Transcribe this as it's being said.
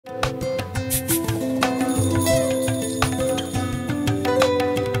Hello,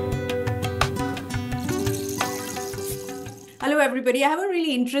 everybody. I have a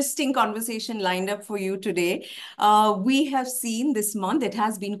really interesting conversation lined up for you today. We have seen this month, it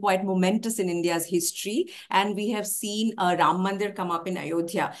has been quite momentous in India's history, and we have seen Ram Mandir come up in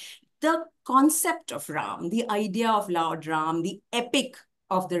Ayodhya. The concept of Ram, the idea of Lord Ram, the epic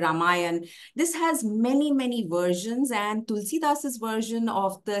of the Ramayana, this has many, many versions, and Tulsidas's version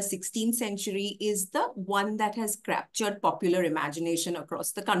of the 16th century is the one that has captured popular imagination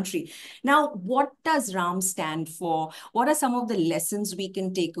across the country. Now, what does Ram stand for? What are some of the lessons we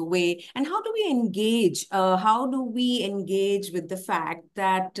can take away? And how do we engage? How do we engage with the fact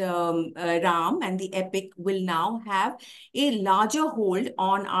that Ram and the epic will now have a larger hold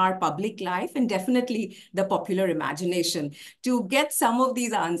on our public life and definitely the popular imagination? To get some of these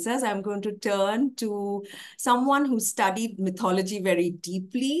answers, I'm going to turn to someone who studied mythology very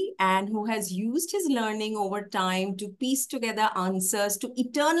deeply and who has used his learning over time to piece together answers to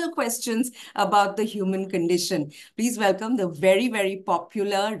eternal questions about the human condition. Please welcome the very, very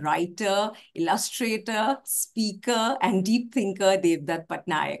popular writer, illustrator, speaker, and deep thinker, Devdutt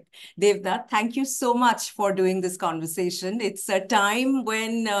Pattanaik. Devdutt, thank you so much for doing this conversation. It's a time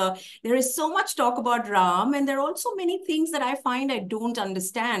when there is so much talk about Ram, and there are also many things that I find I don't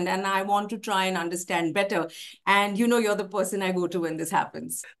understand, and I want to try and understand better. And you know, you're the person I go to when this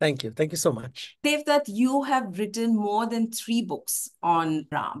happens. Thank you. Thank you so much. Devdutt, you have written more than 3 books on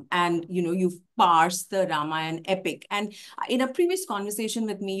Ram, and you've parsed the Ramayana epic. And in a previous conversation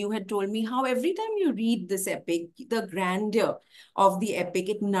with me, you had told me how every time you read this epic, the grandeur of the epic,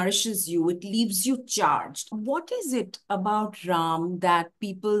 it nourishes you, it leaves you charged. What is it about Ram that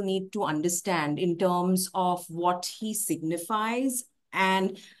people need to understand in terms of what he signifies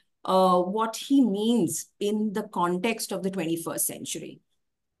and what he means in the context of the 21st century?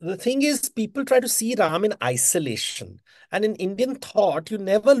 The thing is, people try to see Ram in isolation. And in Indian thought, you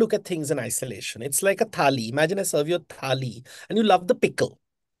never look at things in isolation. It's like a thali. Imagine I serve you a thali and you love the pickle.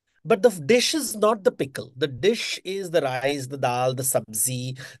 But the dish is not the pickle. The dish is the rice, the dal, the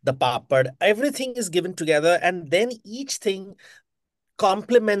sabzi, the papad. Everything is given together. And then each thing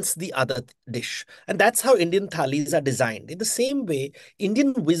complements the other dish. And that's how Indian thalis are designed. In the same way,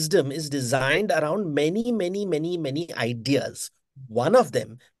 Indian wisdom is designed around many, many, many, many ideas. One of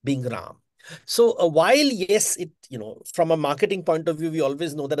them being Ram. So while, yes, from a marketing point of view, we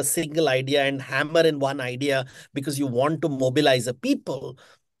always know that a single idea and hammer in one idea because you want to mobilize a people,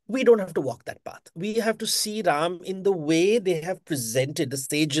 we don't have to walk that path. We have to see Ram in the way they have presented the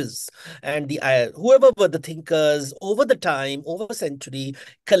sages and the whoever were the thinkers over the time, over a century,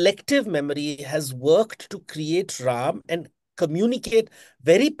 collective memory has worked to create Ram and communicate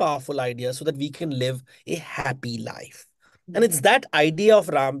very powerful ideas so that we can live a happy life. And it's that idea of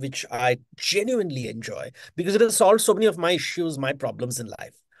Ram which I genuinely enjoy because it has solved so many of my issues, my problems in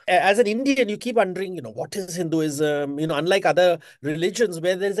life. As an Indian, you keep wondering, what is Hinduism? Unlike other religions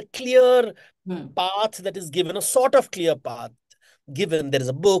where there is a clear path that is given, a sort of clear path given. There is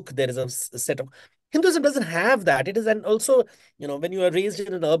a book, there is a set of. Hinduism doesn't have that. It is, and also, when you are raised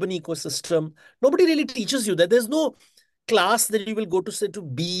in an urban ecosystem, nobody really teaches you that. There's no class that you will go to say to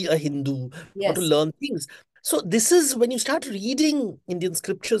be a Hindu or to learn things. So this is when you start reading Indian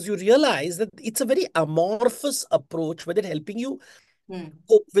scriptures, you realize that it's a very amorphous approach where they're helping you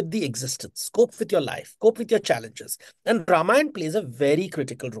cope with the existence, cope with your life, cope with your challenges. And Ramayana plays a very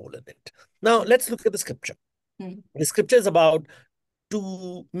critical role in it. Now, let's look at the scripture. The scripture is about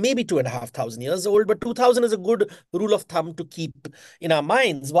maybe 2,500 years old, but 2000 is a good rule of thumb to keep in our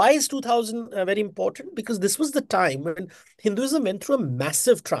minds. Why is 2000 very important? Because this was the time when Hinduism went through a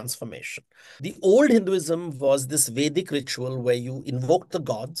massive transformation. The old Hinduism was this Vedic ritual where you invoked the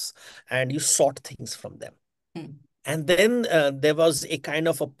gods and you sought things from them. And then there was a kind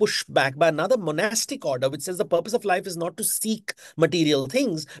of a pushback by another monastic order, which says the purpose of life is not to seek material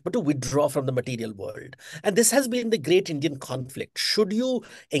things, but to withdraw from the material world. And this has been the great Indian conflict. Should you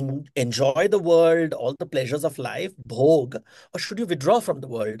enjoy the world, all the pleasures of life, bhog, or should you withdraw from the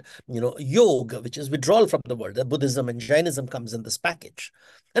world? Yoga, which is withdrawal from the world. Buddhism and Jainism comes in this package.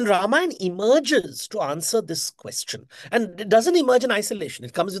 And Ramayana emerges to answer this question. And it doesn't emerge in isolation.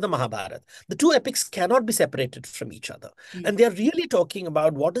 It comes with the Mahabharata. The two epics cannot be separated from each other. And they're really talking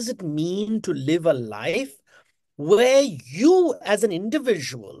about what does it mean to live a life where you as an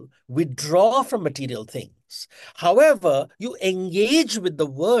individual withdraw from material things. However, you engage with the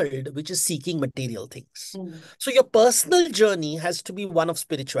world which is seeking material things. So your personal journey has to be one of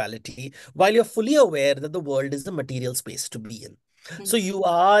spirituality while you're fully aware that the world is a material space to be in. So you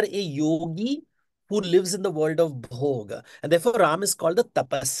are a yogi who lives in the world of bhog. And therefore, Ram is called the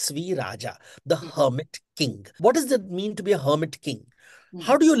Tapasvi Raja, the hermit king. What does it mean to be a hermit king?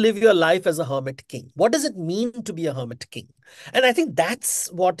 How do you live your life as a hermit king? What does it mean to be a hermit king? And I think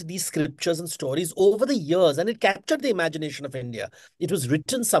that's what these scriptures and stories over the years, and it captured the imagination of India. It was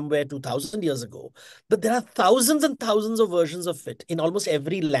written somewhere 2000 years ago, but there are thousands and thousands of versions of it in almost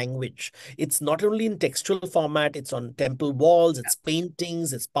every language. It's not only in textual format, it's on temple walls, it's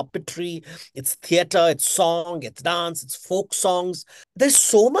paintings, it's puppetry, it's theater, it's song, it's dance, it's folk songs. There's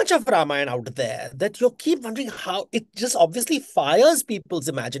so much of Ramayana out there that you keep wondering how it just obviously fires people's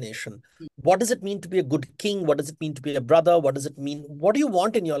imagination. What does it mean to be a good king? What does it mean to be a brother? What does it mean? What do you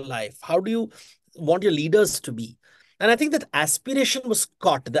want in your life? How do you want your leaders to be? And I think that aspiration was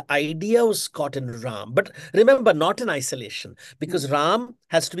caught, the idea was caught in Ram. But remember, not in isolation, because Ram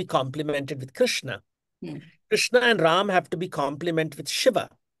has to be complemented with Krishna. Krishna and Ram have to be complemented with Shiva.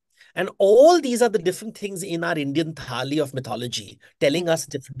 And all these are the different things in our Indian thali of mythology, telling us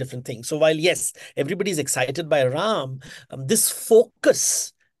different things. So while, yes, everybody's excited by Ram, this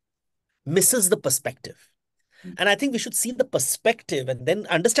focus misses the perspective. And I think we should see the perspective and then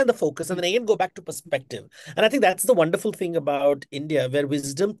understand the focus and then again go back to perspective. And I think that's the wonderful thing about India, where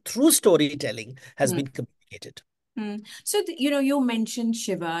wisdom through storytelling has been communicated. So, you mentioned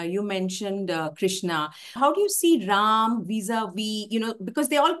Shiva, you mentioned Krishna. How do you see Ram vis-a-vis, because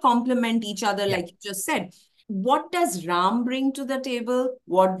they all complement each other, Yeah. like you just said. What does Ram bring to the table?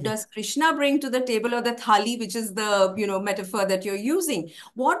 What does Krishna bring to the table, or the thali, which is the, metaphor that you're using?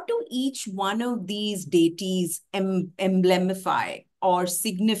 What do each one of these deities emblemify or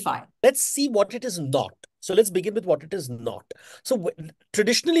signify? Let's see what it is not. So let's begin with what it is not. So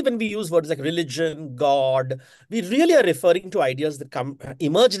traditionally, when we use words like religion, God, we really are referring to ideas that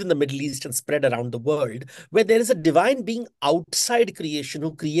emerged in the Middle East and spread around the world, where there is a divine being outside creation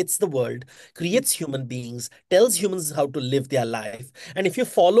who creates the world, creates human beings, tells humans how to live their life. And if you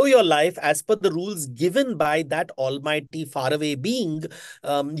follow your life as per the rules given by that almighty faraway being,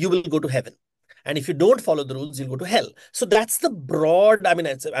 you will go to heaven. And if you don't follow the rules, you'll go to hell. So that's the broad, I mean,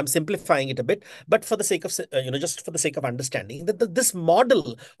 I'm simplifying it a bit, but for the sake of, just for the sake of understanding that this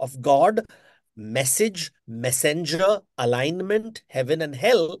model of God, message, messenger, alignment, heaven and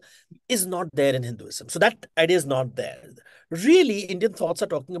hell is not there in Hinduism. So that idea is not there. Really, Indian thoughts are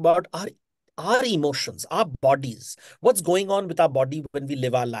talking about our emotions, our bodies, what's going on with our body when we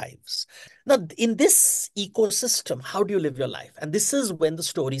live our lives. Now, in this ecosystem, how do you live your life? And this is when the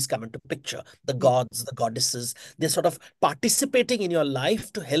stories come into picture. The gods, the goddesses, they're sort of participating in your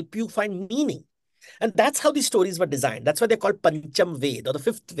life to help you find meaning. And that's how these stories were designed. That's why they're called Pancham Ved or the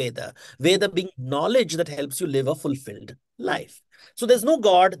fifth Veda. Veda being knowledge that helps you live a fulfilled life. So there's no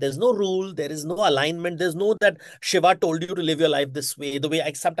God, there's no rule, there is no alignment, there's no that Shiva told you to live your life this way. The way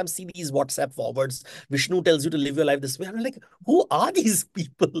I sometimes see these WhatsApp forwards, Vishnu tells you to live your life this way. I'm like, who are these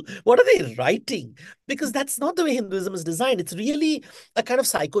people? What are they writing? Because that's not the way Hinduism is designed. It's really a kind of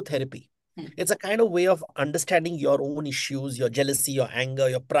psychotherapy. It's a kind of way of understanding your own issues, your jealousy, your anger,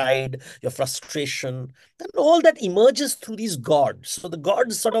 your pride, your frustration. Then all that emerges through these gods. So the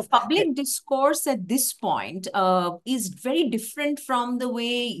gods sort of Public discourse at this point is very different from the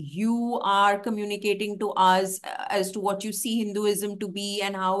way you are communicating to us as to what you see Hinduism to be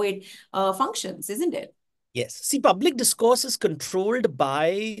and how it functions, isn't it? yes. See, public discourse is controlled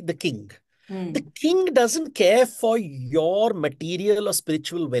by the king. The Hmm. king doesn't care for your material or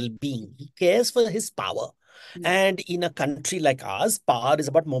spiritual well-being. He cares for his power. And in a country like ours, power is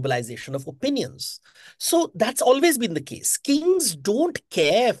about mobilization of opinions. So that's always been the case. Kings don't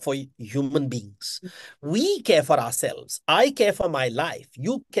care for human beings. We care for ourselves. I care for my life.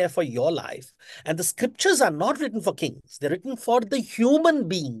 You care for your life. And the scriptures are not written for kings. They're written for the human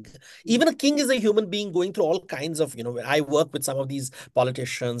being. Even a king is a human being going through all kinds of, I work with some of these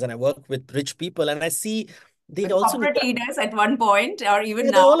politicians and I work with rich people and I see they With also need corporate to. leaders at one point, or even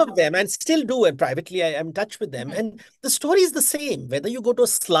Yeah, now. all of them, and still do. And privately, I am in touch with them. And the story is the same. Whether you go to a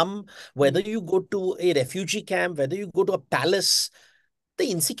slum, whether you go to a refugee camp, whether you go to a palace,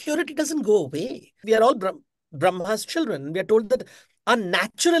 the insecurity doesn't go away. We are all Brahma's children. We are told that our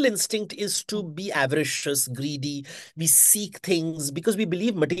natural instinct is to be avaricious, greedy. We seek things because we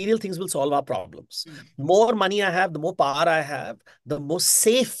believe material things will solve our problems. More money I have, the more power I have, the more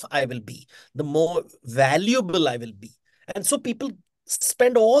safe I will be, the more valuable I will be. And so people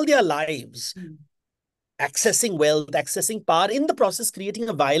spend all their lives accessing wealth, accessing power, in the process creating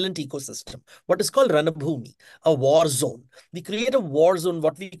a violent ecosystem, what is called Ranabhumi, a war zone. We create a war zone,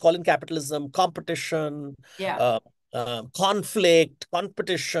 what we call in capitalism, competition, Yeah. uh, conflict,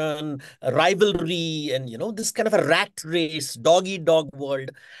 competition, rivalry, and this kind of a rat race, dog eat dog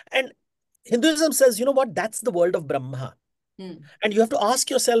world. And Hinduism says, you know what, that's the world of Brahma. Hmm. And you have to ask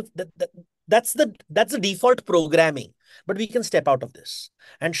yourself that's the default programming. But we can step out of this.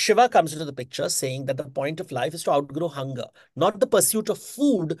 And Shiva comes into the picture saying that the point of life is to outgrow hunger, not the pursuit of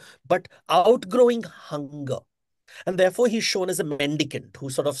food, but outgrowing hunger. And therefore, he's shown as a mendicant who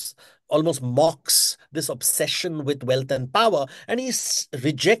sort of almost mocks this obsession with wealth and power, and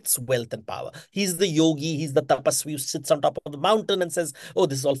rejects wealth and power. He's the yogi, he's the tapasvi who sits on top of the mountain and says, oh,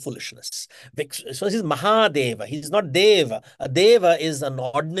 this is all foolishness. So he's Mahadeva, he's not Deva. A Deva is an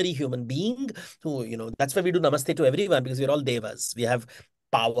ordinary human being who, that's why we do namaste to everyone, because we're all Devas. We have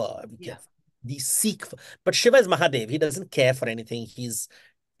power, Yeah. we seek for, but Shiva is Mahadev. He doesn't care for anything. He's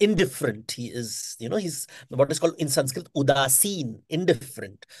indifferent. He's what is called in Sanskrit udasin,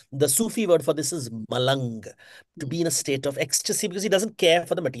 indifferent. The Sufi word for this is malang, to Hmm. be in a state of ecstasy, because he doesn't care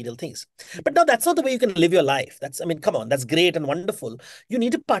for the material things. But now that's not the way you can live your life. I mean, come on, that's great and wonderful. You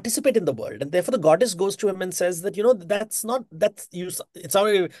need to participate in the world. And therefore the goddess goes to him and says that, that's not, that's you, it's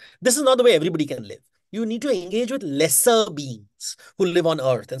our, this is not the way everybody can live. You need to engage with lesser beings who live on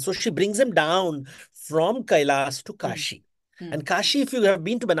earth. And so she brings him down from Kailas to Hmm. Kashi. Hmm. And Kashi, if you have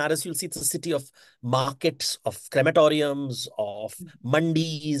been to Banaras, you'll see it's a city of markets, of crematoriums, of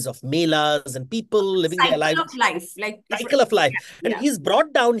mandis, of melas, and people living their Cycle of lives, life, like if cycle of life. And yeah. he's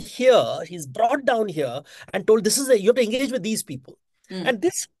brought down here and told you have to engage with these people. Hmm. And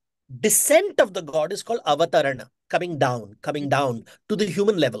this descent of the god is called avatarana, coming down to the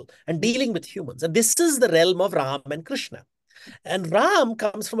human level and Hmm. dealing with humans. And this is the realm of Ram and Krishna. And Ram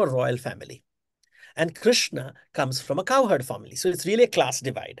comes from a royal family. And Krishna comes from a cowherd family. So it's really a class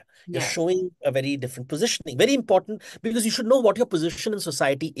divide. You're Yeah. showing a very different positioning. Very important, because you should know what your position in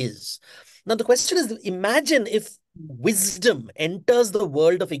society is. Now, the question is, imagine if wisdom enters the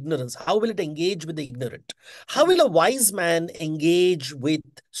world of ignorance. How will it engage with the ignorant? How will a wise man engage with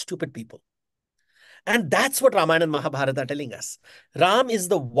stupid people? And that's what Ramayana and Mahabharata are telling us. Ram is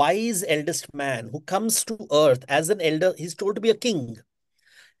the wise eldest man who comes to earth as an elder. He's told to be a king.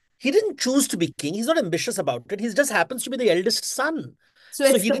 He didn't choose to be king. He's not ambitious about it. He just happens to be the eldest son. So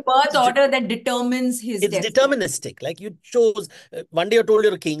So it's he the didn't birth choose. order that determines his It's destiny. deterministic. Like you chose, one day you're told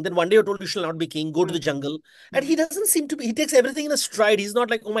you're a king, then one day you're told you shall not be king, go to Hmm. the jungle. And Hmm. he doesn't seem to be, he takes everything in a stride. He's not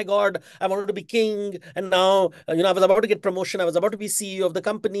like, oh my God, I wanted to be king. And now, I was about to get promotion. I was about to be CEO of the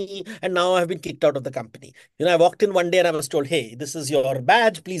company. And now I've been kicked out of the company. I walked in one day and I was told, hey, this is your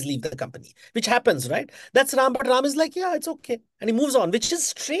badge. Please leave the company, which happens, right? That's Ram. But Ram is like, yeah, it's okay. And he moves on, which is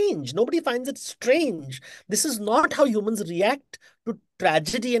strange. Nobody finds it strange. This is not how humans react to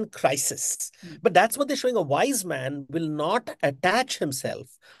tragedy and crisis. Hmm. But that's what they're showing. A wise man will not attach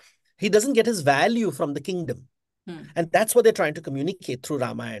himself. He doesn't get his value from the kingdom. Hmm. And that's what they're trying to communicate through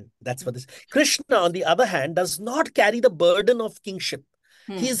Ramayana. That's what this. Krishna, on the other hand, does not carry the burden of kingship.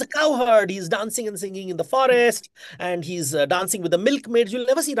 He Hmm. is a cowherd. He's dancing and singing in the forest, and he's dancing with the milkmaids. You'll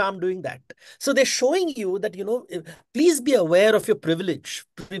never see Ram doing that. So they're showing you that, please be aware of your privilege,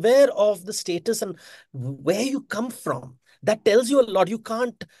 beware of the status and where you come from. That tells you a lot. You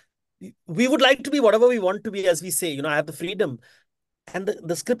can't, we would like to be whatever we want to be, as we say, I have the freedom. And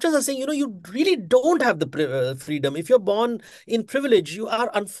the scriptures are saying, you really don't have the freedom. If you're born in privilege, you are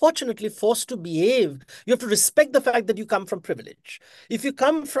unfortunately forced to behave. You have to respect the fact that you come from privilege. If you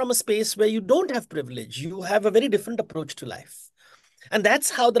come from a space where you don't have privilege, you have a very different approach to life. And that's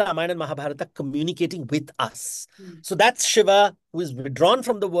how the Ramayana and Mahabharata are communicating with us. Hmm. So that's Shiva, who is withdrawn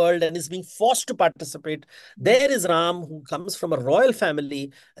from the world and is being forced to participate. Hmm. There is Ram, who comes from a royal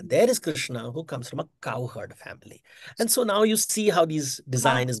family. And there is Krishna, who comes from a cowherd family. And so now you see how these Uh,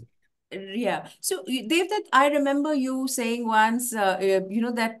 design is. Yeah. So, Dev, that I remember you saying once,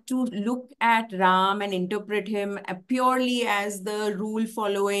 that to look at Ram and interpret him purely as the rule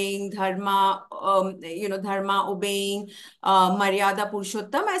following, dharma obeying, Maryada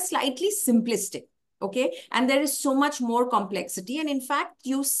Purushottam as slightly simplistic. Okay. And there is so much more complexity. And in fact,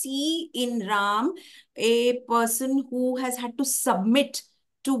 you see in Ram a person who has had to submit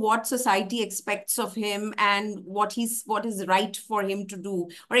to what society expects of him and what is right for him to do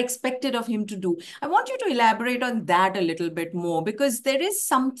or expected of him to do. I want you to elaborate on that a little bit more, because there is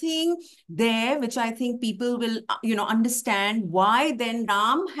something there which I think people will understand why then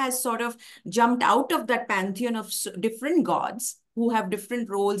Ram has sort of jumped out of that pantheon of different gods who have different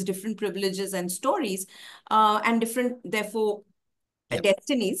roles, different privileges and stories, and different therefore Yeah.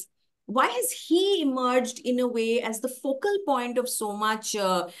 destinies. Why has he emerged in a way as the focal point of so much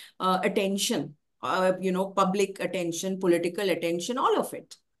attention, public attention, political attention, all of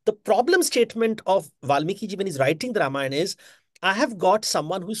it? The problem statement of Valmiki ji when he's writing the Ramayana is, I have got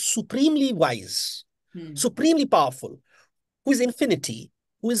someone who is supremely wise, Hmm. supremely powerful, who is infinity,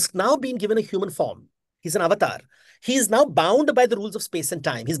 who is now being given a human form. He's an avatar. He is now bound by the rules of space and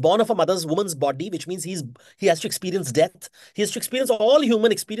time. He's born of a mother's woman's body, which means he has to experience death. He has to experience all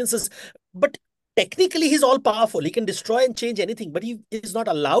human experiences. But technically, he's all powerful. He can destroy and change anything, but he is not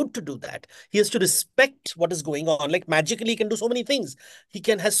allowed to do that. He has to respect what is going on. Like magically, he can do so many things. He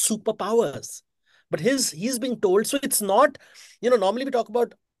can has superpowers. But he's being told, so it's not, normally we talk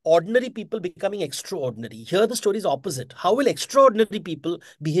about ordinary people becoming extraordinary. Here, the story is opposite. How will extraordinary people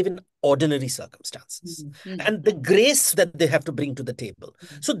behave in ordinary circumstances? And the grace that they have to bring to the table.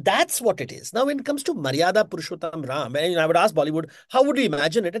 So that's what it is. Now, when it comes to Maryada Purushottam Ram, and I would ask Bollywood, how would you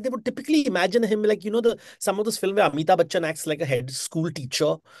imagine it? And they would typically imagine him like, some of those films where Amitabh Bachchan acts like a head school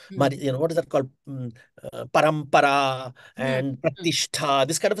teacher. What is that called? Parampara and Pratishtha,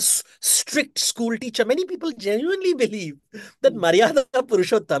 this kind of a strict school teacher. Many people genuinely believe that Maryada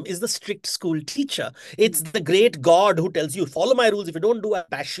Purushottam is the strict school teacher. It's the great God who tells you, follow my rules. If you don't do, I'll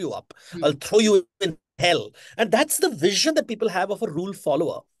bash you up. I'll throw you in hell. And that's the vision that people have of a rule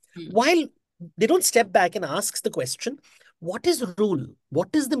follower. While they don't step back and ask the question, what is rule? What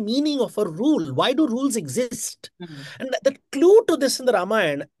is the meaning of a rule? Why do rules exist? And the clue to this in the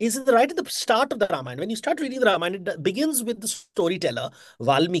Ramayana is right at the start of the Ramayana. When you start reading the Ramayana, it begins with the storyteller,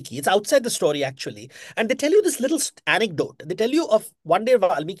 Valmiki. It's outside the story, actually. And they tell you this little anecdote. They tell you of one day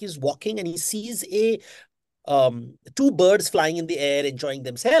Valmiki is walking and he sees two birds flying in the air, enjoying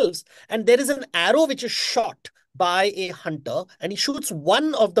themselves. And there is an arrow which is shot by a hunter, and he shoots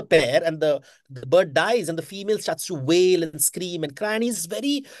one of the pair, and the bird dies, and the female starts to wail and scream and cry. And he's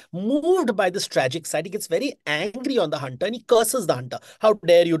very moved by this tragic sight. He gets very angry on the hunter, and he curses the hunter. How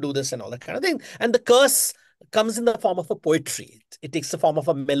dare you do this, and all that kind of thing. And the curse comes in the form of a poetry. It takes the form of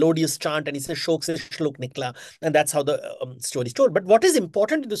a melodious chant, and he says, Shok se shlok nikla. And that's how the story is told. But what is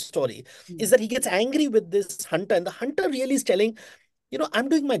important in the story is that he gets angry with this hunter, and the hunter really is telling, I'm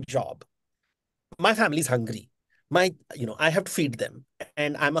doing my job. My family's hungry. I have to feed them,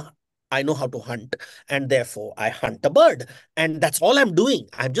 and I know how to hunt, and therefore I hunt a bird, and that's all I'm doing.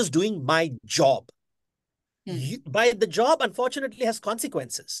 I'm just doing my job. By the job, unfortunately, has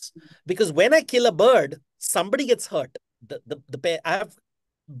consequences, because when I kill a bird, somebody gets hurt. The pair, I have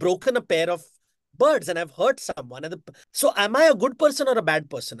broken a pair of birds and I've hurt someone. So am I a good person or a bad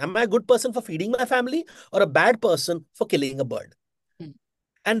person? Am I a good person for feeding my family or a bad person for killing a bird?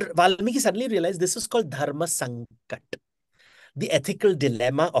 And Valmiki suddenly realized this is called dharma sankat, the ethical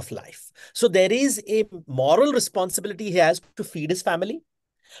dilemma of life. So there is a moral responsibility he has to feed his family,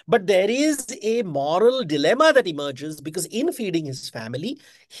 but there is a moral dilemma that emerges because in feeding his family,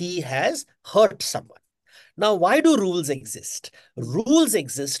 he has hurt someone. Now, why do rules exist? Rules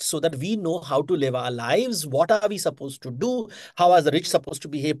exist so that we know how to live our lives. What are we supposed to do? How are the rich supposed to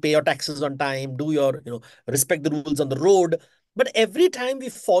behave? Pay your taxes on time, respect the rules on the road. But every time we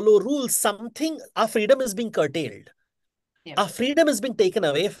follow rules, our freedom is being curtailed. Yeah. Our freedom is being taken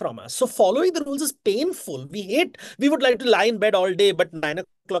away from us. So following the rules is painful. We would like to lie in bed all day, but 9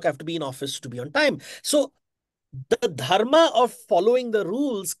 o'clock I have to be in office to be on time. So the dharma of following the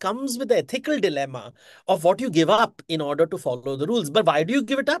rules comes with the ethical dilemma of what you give up in order to follow the rules. But why do you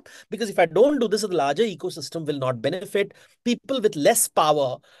give it up? Because if I don't do this, the larger ecosystem will not benefit. People with less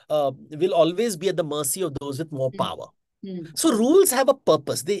power will always be at the mercy of those with more power. So rules have a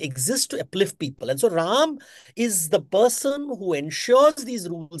purpose. They exist to uplift people. And so Ram is the person who ensures these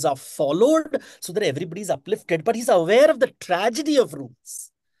rules are followed so that everybody is uplifted. But he's aware of the tragedy of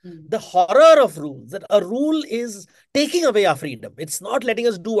rules, the horror of rules, that a rule is taking away our freedom. It's not letting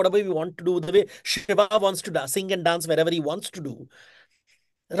us do whatever we want to do, the way Shiva wants to sing and dance wherever he wants to do.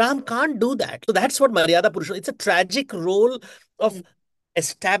 Ram can't do that. So that's what Maryada Purushottam. It's a tragic role of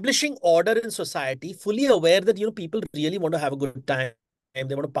establishing order in society, fully aware that people really want to have a good time, they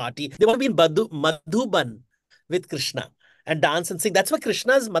want to party, they want to be in Madhuban with Krishna and dance and sing. That's why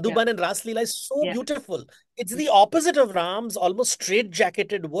Krishna's Madhuban and Ras Leela is so beautiful. It's the opposite of Ram's almost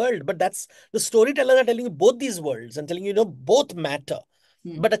straight-jacketed world, but that's the storytellers are telling you both these worlds and telling you, both matter.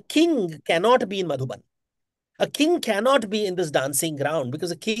 But a king cannot be in Madhuban. A king cannot be in this dancing ground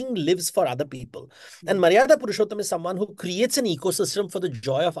because a king lives for other people. And Maryada Purushottam is someone who creates an ecosystem for the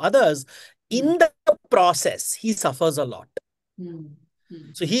joy of others. In the process, he suffers a lot.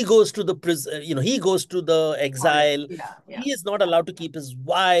 So he goes to the prison, he goes to the exile. He is not allowed to keep his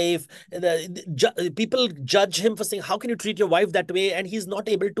wife. People judge him for saying, how can you treat your wife that way? And he's not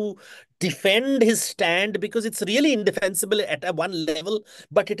able to defend his stand because it's really indefensible at one level,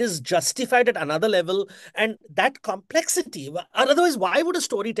 but it is justified at another level. And that complexity, otherwise, why would a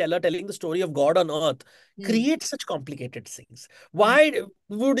storyteller telling the story of God on earth create such complicated things? Why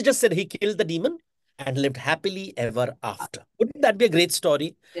would he just say he killed the demon? and lived happily ever after. Wouldn't that be a great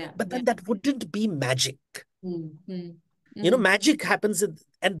story? Yeah, But yeah. then that wouldn't be magic. Mm, mm, mm, Magic happens,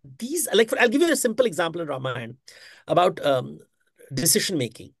 and these, like, I'll give you a simple example in Ramayana about decision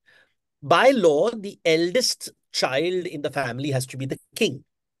making. By law, the eldest child in the family has to be the king.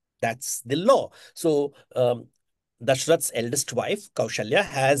 That's the law. So, Dashrath's eldest wife, Kaushalya,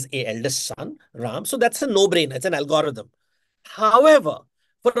 has a eldest son, Ram. So that's a no-brainer. It's an algorithm. However,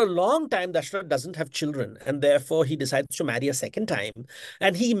 for a long time, Dashrath doesn't have children, and therefore he decides to marry a second time.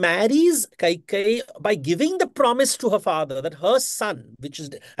 And he marries Kaikai by giving the promise to her father that her son, which is,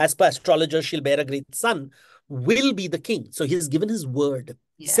 as per astrologers, she'll bear a great son, will be the king. So he's given his word.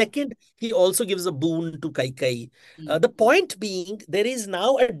 yeah. Second, he also gives a boon to Kaikai. Mm, The point being, there is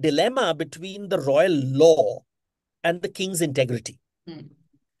now a dilemma between the royal law and the king's integrity. mm,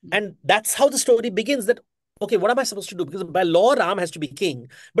 mm, And that's how the story begins, that, okay, what am I supposed to do? Because by law, Ram has to be king.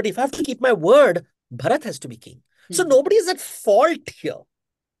 But if I have to keep my word, Bharat has to be king. So mm, nobody is at fault here.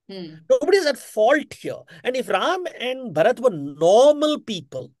 mm, Nobody is at fault here. And if Ram and Bharat were normal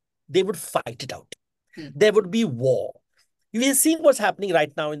people, they would fight it out. mm. There would be war. We are seeing what's happening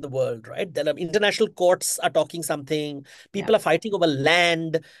right now in the world, right? The international courts are talking something. Yeah. People are fighting over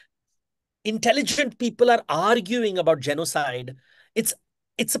land. Intelligent people are arguing about genocide. It's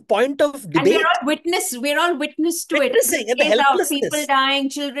it's a point of And debate, we're all witness to it. It witnessing, and the plays out, people helplessness. dying,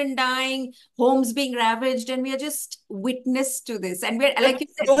 children dying, homes being ravaged, and we are just witness to this. And we're, like And you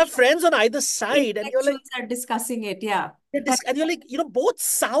said, you have friends on either side, and you're like, intellectuals are discussing it. Yeah. Correct. and you're like, both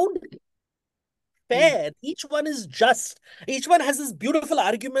sound Mm, fair. Each one is just. Each one has these beautiful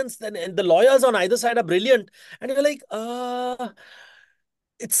arguments, and the lawyers on either side are brilliant. And you're like,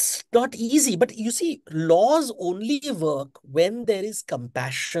 it's not easy. But you see, laws only work when there is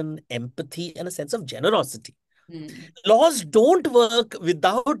compassion, empathy, and a sense of generosity. mm, Laws don't work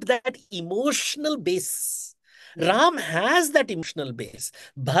without that emotional base. mm. Ram has that emotional base.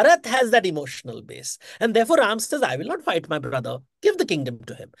 Bharat has that emotional base. And therefore, Ram says, I will not fight my brother. Give the kingdom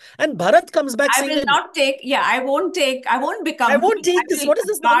to him. And Bharat comes back I saying will that, not take, yeah, I won't I become won't king. I take this. will What is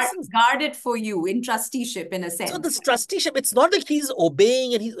this guard, nonsense? guard it for you in trusteeship, in a So sense. this trusteeship, it's not like he's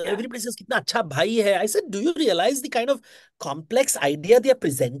obeying and Yeah. everybody says, Kitna acha bhai hai. I said, do you realize the kind of complex idea they are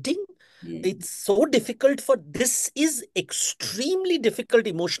presenting? Mm, It's so difficult this is extremely difficult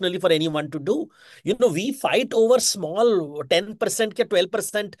emotionally for anyone to do. We fight over small 10% ke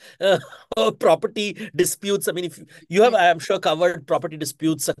 12% property disputes. I mean, if you have, mm, I'm sure, covered property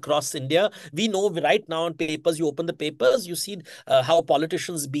disputes across India, we know right now on papers, you open the papers, you see how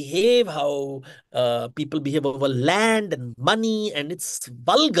politicians behave, how people behave over land and money, and it's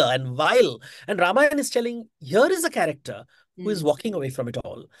vulgar and vile. And Ramayana is telling, here is a character who is mm, walking away from it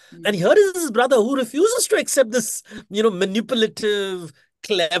all. And mm, here is his brother who refuses to accept this, manipulative,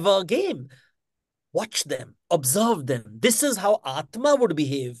 clever game. Watch them, observe them. This is how Atma would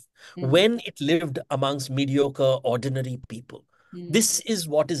behave mm, when it lived amongst mediocre, ordinary people. mm, This is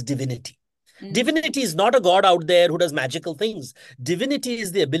what is divinity. mm, Divinity is not a god out there who does magical things. Divinity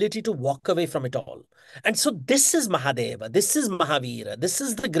is the ability to walk away from it all. And so this is Mahadeva, this is Mahavira, this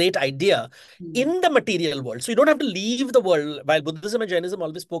is the great idea mm, in the material world. So you don't have to leave the world. While Buddhism and Jainism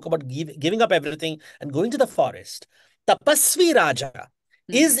always spoke about giving up everything and going to the forest, Tapasvi Raja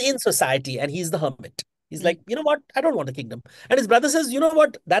mm, is in society and he's the hermit. He's mm. like, you know what? I don't want a kingdom. And his brother says, you know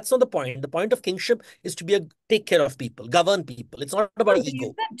what? That's not the point. The point of kingship is to take care of people, govern people. It's not about So,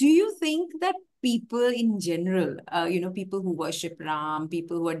 ego. do you think that people in general, people who worship Ram,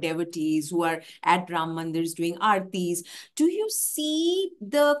 people who are devotees, who are at Ram Mandirs doing artis, do you see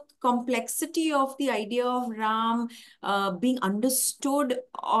the complexity of the idea of Ram being understood,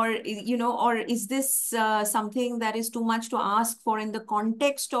 or is this something that is too much to ask for in the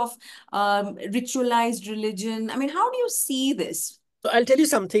context of ritualized religion? I mean, how do you see this? So I'll tell you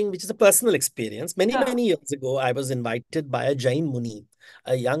something which is a personal experience. Many, Yeah. many years ago, I was invited by a Jain Muni,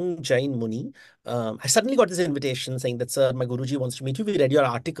 a young Jain Muni. I suddenly got this invitation saying that, sir, my Guruji wants to meet you. We read your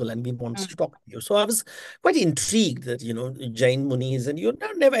article and we wants to talk to you. So I was quite intrigued that, Jain Munis, and you're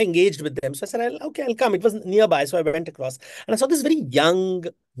never engaged with them. So I said, okay, I'll come. It was nearby. So I went across and I saw this very young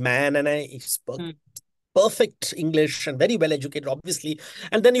man, and I spoke Mm. perfect English and very well educated, obviously.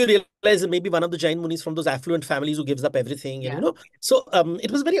 And then you realize that maybe one of the Jain Munis from those affluent families who gives up everything. And, Yeah. so it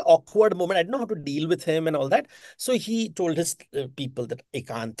was a very awkward moment. I didn't know how to deal with him and all that. So he told his people that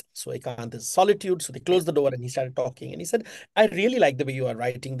Ekant. So Ekant is solitude. So they closed the door and he started talking. And he said, I really like the way you are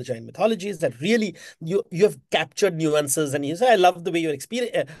writing the Jain mythologies. That really, you have captured nuances. And he said, I love the way you're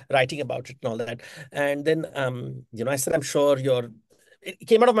writing about it and all that. And then, I said, I'm sure it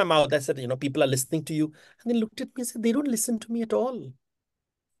came out of my mouth. I said, people are listening to you. And they looked at me and said, they don't listen to me at all.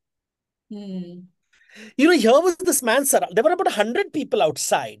 Hmm. Here was this man, there were about 100 people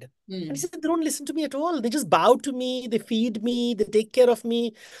outside. And he Hmm. said, they don't listen to me at all. They just bow to me, they feed me, they take care of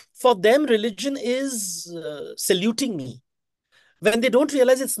me. For them, religion is saluting me. When they don't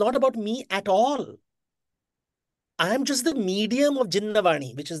realize it's not about me at all. I'm just the medium of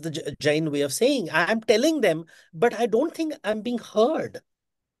Jinnavani, which is the Jain way of saying. I'm telling them, but I don't think I'm being heard.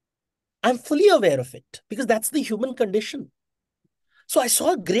 I'm fully aware of it because that's the human condition. So I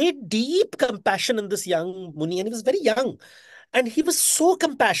saw a great, deep compassion in this young Muni, and he was very young. And he was so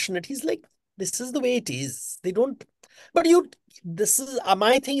compassionate. He's like, this is the way it is. They don't, but this is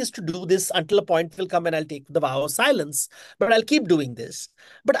my thing is to do this until a point will come and I'll take the vow of silence. But I'll keep doing this.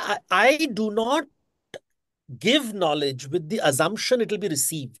 But I do not give knowledge with the assumption it will be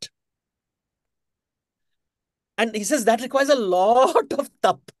received. And he says that requires a lot of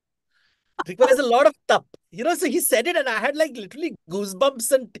tap. Requires a lot of tap. So he said it, and I had like literally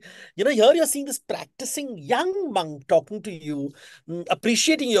goosebumps. And here you're seeing this practicing young monk talking to you,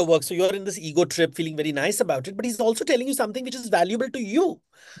 appreciating your work. So you're in this ego trip, feeling very nice about it. But he's also telling you something which is valuable to you.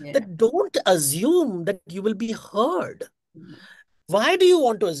 Yeah. That don't assume that you will be heard. Why do you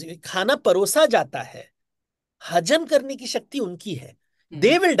want to assume? खाना परोसा जाता है, हजम करने की शक्ति उनकी है. Hmm.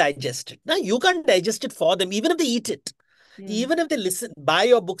 They will digest it. Now you can't digest it for them, even if they eat it, Hmm. even if they listen, buy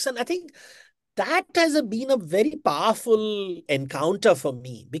your books. And I think that has been a very powerful encounter for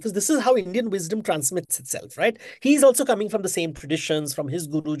me because this is how Indian wisdom transmits itself, right? He's also coming from the same traditions, from his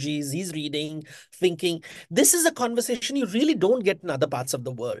gurujis. He's reading, thinking. This is a conversation you really don't get in other parts of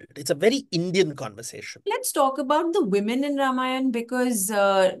the world. It's a very Indian conversation. Let's talk about the women in Ramayana because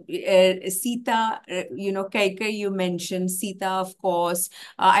Sita, Kaikeyi you mentioned, Sita, of course.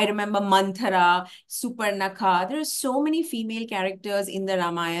 I remember Manthara, Suparnakha. There are so many female characters in the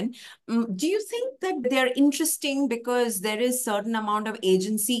Ramayana. Do you think that they're interesting because there is certain amount of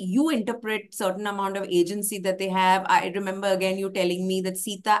agency? You interpret certain amount of agency that they have. I remember again you telling me that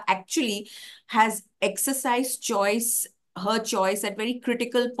Sita actually has exercised her choice at very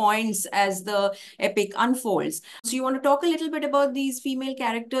critical points as the epic unfolds. So you want to talk a little bit about these female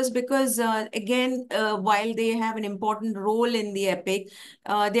characters because again, while they have an important role in the epic,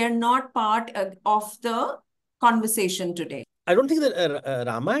 they are not part of the conversation today. I don't think that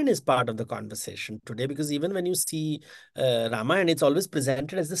Ramayana is part of the conversation today because even when you see Ramayana, it's always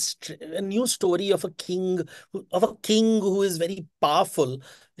presented as a new story of a king who is very powerful,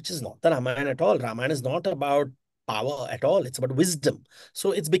 which is not the Ramayana at all. Ramayana is not about power at all. It's about wisdom.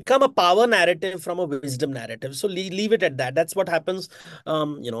 So it's become a power narrative from a wisdom narrative. So leave it at that. That's what happens,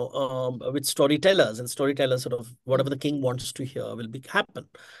 with storytellers, and storytellers sort of whatever the king wants to hear will happen.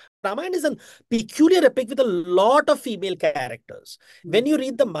 Ramayana is a peculiar epic with a lot of female characters. When you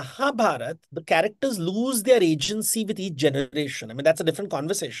read the Mahabharata, the characters lose their agency with each generation. I mean, that's a different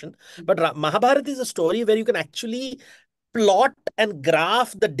conversation. But Mahabharata is a story where you can actually plot and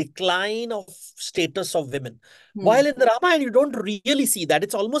graph the decline of status of women. Hmm. While in the Ramayana, you don't really see that.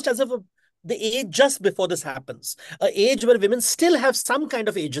 It's almost as if the age just before this happens, an age where women still have some kind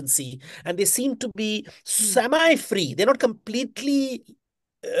of agency and they seem to be semi-free. They're not completely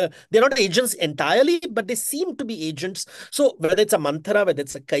they're not agents entirely, but they seem to be agents. So whether it's a Manthara, whether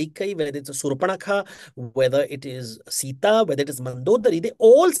it's a Kaikeyi, whether it's a Surpanakha, whether it is Sita, whether it is Mandodari, they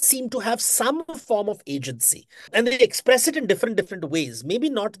all seem to have some form of agency. And they express it in different ways. Maybe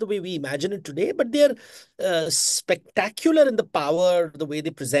not the way we imagine it today, but they're spectacular in the power, the way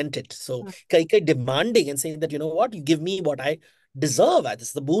they present it. So Kaikeyi demanding and saying that, you know what, you give me what I deserve. This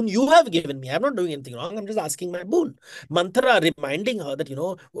is the boon you have given me. I'm not doing anything wrong. I'm just asking my boon. Manthara reminding her that,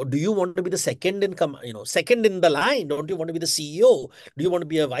 do you want to be the second second in the line? Don't you want to be the CEO? Do you want to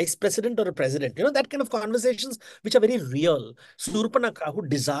be a vice president or a president? That kind of conversations which are very real. Surpanakha, who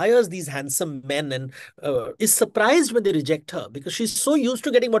desires these handsome men and is surprised when they reject her because she's so used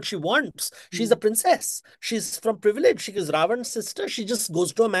to getting what she wants. She's a princess. She's from privilege. She is Ravan's sister. She just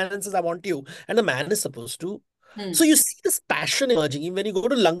goes to a man and says, I want you. And the man is supposed to. So you see this passion emerging. When you go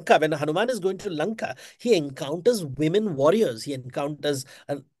to Lanka, when Hanuman is going to Lanka, he encounters women warriors. He encounters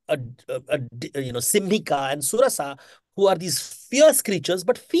Simhika and Surasa, who are these fierce creatures,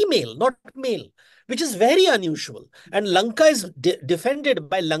 but female, not male, which is very unusual. And Lanka is defended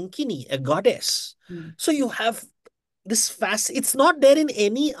by Lankini, a goddess. So you have it's not there in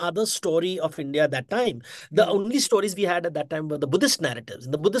any other story of India at that time. The only stories we had at that time were the Buddhist narratives.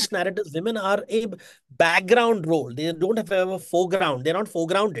 In the Buddhist narratives, women are a background role. They don't have a foreground. They're not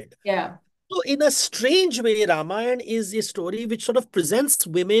foregrounded. Yeah. So in a strange way, Ramayana is a story which sort of presents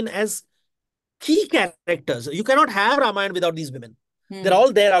women as key characters. You cannot have Ramayana without these women. They're Hmm.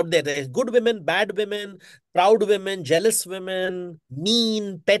 all there out there. There's good women, bad women, proud women, jealous women,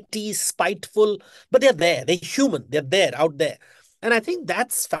 mean, petty, spiteful, but they're there. They're human. They're there, out there. And I think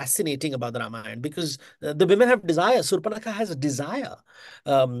that's fascinating about the Ramayana because the women have desire. Surpanakha has a desire.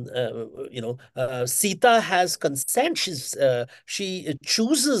 Sita has consent. She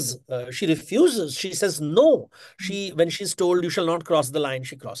chooses. She refuses. She says no. When she's told you shall not cross the line,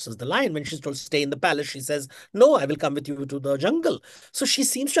 she crosses the line. When she's told stay in the palace, she says no. I will come with you to the jungle. So she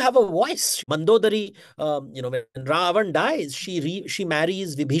seems to have a voice. Mandodari, when Ravan dies, she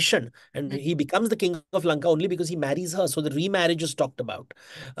marries Vibhishan, and Hmm. he becomes the king of Lanka only because he marries her. So the remarriage is talked about.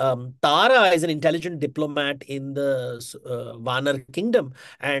 Tara is an intelligent diplomat in the Vanar kingdom,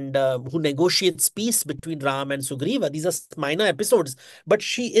 and who negotiates peace between Ram and Sugriva. These are minor episodes, but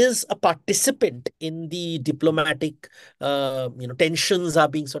she is a participant in the diplomatic, tensions are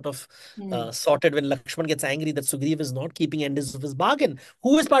being sort of Hmm. sorted when Lakshman gets angry that Sugriva is not keeping ends of his bargain.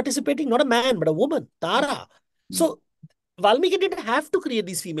 Who is participating? Not a man, but a woman, Tara. Hmm. So Valmiki didn't have to create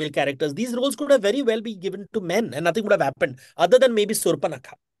these female characters. These roles could have very well been given to men, and nothing would have happened, other than maybe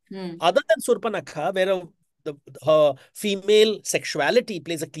Surpanakha. Hmm. Other than Surpanakha, where her female sexuality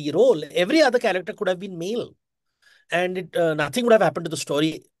plays a key role, every other character could have been male, and nothing would have happened to the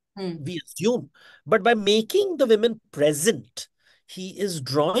story, Hmm. we assume. But by making the women present, he is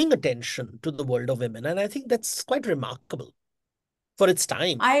drawing attention to the world of women, and I think that's quite remarkable for its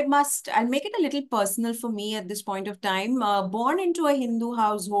time. I'll make it a little personal for me at this point of time. Born into a Hindu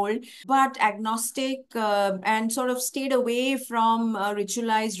household, but agnostic and sort of stayed away from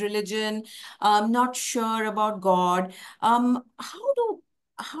ritualized religion, not sure about God. How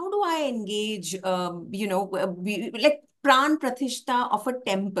do I engage, like Pran Pratishta of a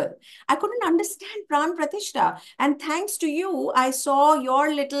temple? I couldn't understand Pran Pratishta. And thanks to you, I saw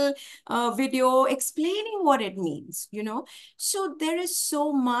your little video explaining what it means, so there is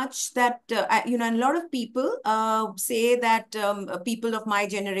so much that, and a lot of people say that people of my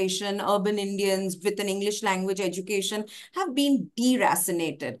generation, urban Indians with an English language education, have been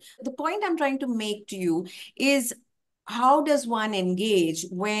deracinated. The point I'm trying to make to you is how does one engage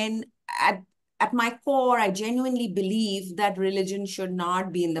when at my core, I genuinely believe that religion should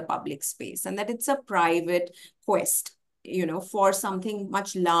not be in the public space and that it's a private quest, for something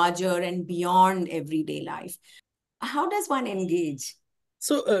much larger and beyond everyday life. How does one engage?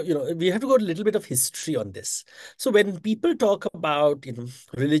 So, we have to go a little bit of history on this. So, when people talk about,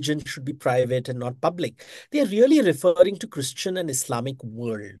 religion should be private and not public, they are really referring to Christian and Islamic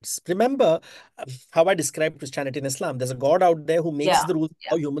worlds. Remember how I describe Christianity and Islam. There's a God out there who makes Yeah. the rules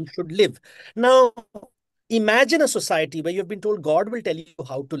how humans should live. Now, imagine a society where you've been told God will tell you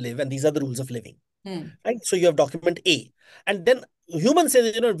how to live, and these are the rules of living. Hmm. Right? So, you have document A. And then humans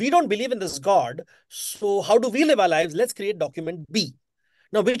say, we don't believe in this God. So, how do we live our lives? Let's create document B.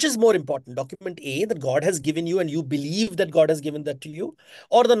 Now, which is more important? Document A that God has given you and you believe that God has given that to you,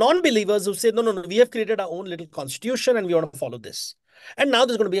 or the non-believers who say, no, no, no, we have created our own little constitution and we want to follow this. And now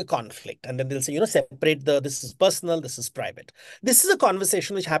there's going to be a conflict. And then they'll say, separate this is personal, this is private. This is a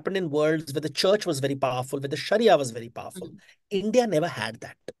conversation which happened in worlds where the church was very powerful, where the Sharia was very powerful. Hmm. India never had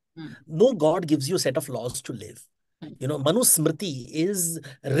that. Hmm. No God gives you a set of laws to live. Manu Smriti is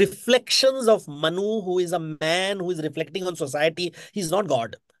reflections of Manu, who is a man who is reflecting on society. He's not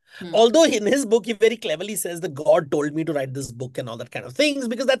God. Hmm. Although in his book, he very cleverly says that God told me to write this book and all that kind of things,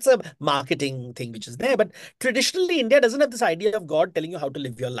 because that's a marketing thing which is there. But traditionally, India doesn't have this idea of God telling you how to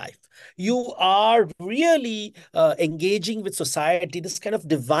live your life. You are really engaging with society, this kind of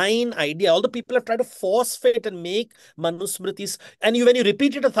divine idea. All the people have tried to force fit and make Manusmritis. And when you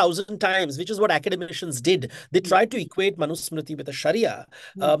repeat it 1,000 times, which is what academicians did, they tried to equate Manusmriti with a Sharia.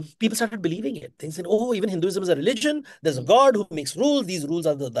 Hmm. People started believing it. They said, oh, even Hinduism is a religion. There's a God who makes rules. These rules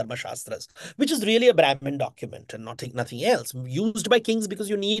are the Dharma Shastras, which is really a Brahmin document and nothing else, used by kings because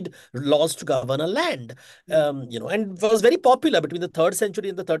you need laws to govern a land. Hmm. And was very popular between the 3rd century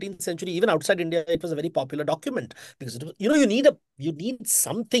and the 13th century. Even outside India, it was a very popular document because you need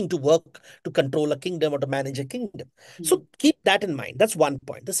something to work to control a kingdom or to manage a kingdom. Hmm. So keep that in mind. That's one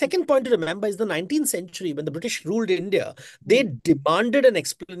point. The second point to remember is the 19th century, when the British ruled India, they Hmm. demanded an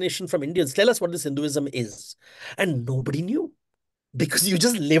explanation from Indians. Tell us what this Hinduism is. And nobody knew because you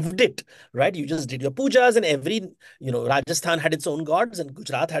just lived it, right? You just did your pujas, and Rajasthan had its own gods, and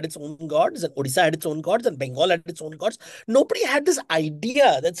Gujarat had its own gods, and Odisha had its own gods, and Bengal had its own gods. Nobody had this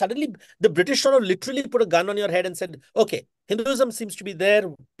idea that suddenly the British sort of literally put a gun on your head and said, okay, Hinduism seems to be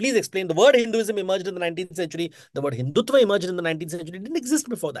there. Please explain. The word Hinduism emerged in the 19th century. The word Hindutva emerged in the 19th century. It didn't exist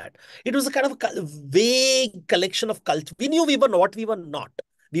before that. It was a kind of vague collection of culture. We knew we were what we were not.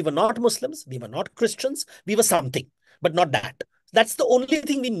 We were not Muslims. We were not Christians. We were something, but not that. That's the only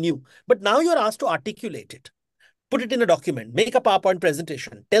thing we knew. But now you're asked to articulate it, put it in a document, make a PowerPoint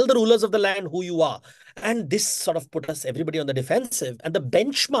presentation, tell the rulers of the land who you are. And this sort of put us everybody on the defensive. And the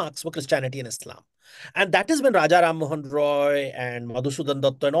benchmarks were Christianity and Islam. And that is when Raja Ram Mohan Roy and Madhusudan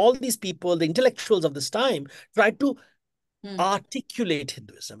Datta and all these people, the intellectuals of this time, tried to articulate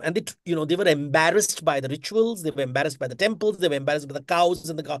Hinduism. And they were embarrassed by the rituals, they were embarrassed by the temples, they were embarrassed by the cows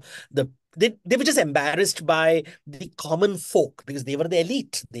and they were just embarrassed by the common folk because they were the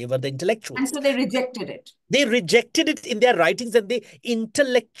elite, they were the And intellectuals. so they rejected it. They rejected it in their writings and they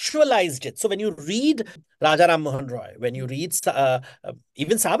intellectualized it. So when you read Raja Ram Mohan Roy, when you read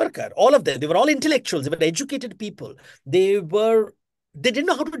even Savarkar, all of them, they were all intellectuals, they were educated people. They didn't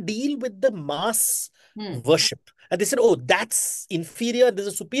know how to deal with the mass worship. And they said, oh, that's inferior. There's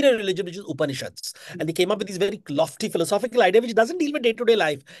a superior religion, which is Upanishads. And they came up with these very lofty philosophical idea, which doesn't deal with day-to-day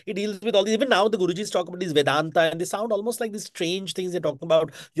life. It deals with all these. Even now, the Gurujis talk about these Vedanta, and they sound almost like these strange things. They're talking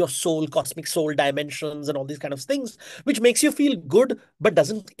about your soul, cosmic soul dimensions, and all these kind of things, which makes you feel good, but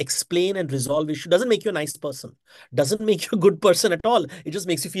doesn't explain and resolve issue. Doesn't make you a nice person. Doesn't make you a good person at all. It just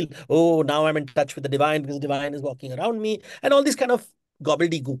makes you feel, oh, now I'm in touch with the divine because the divine is walking around me, and all this kind of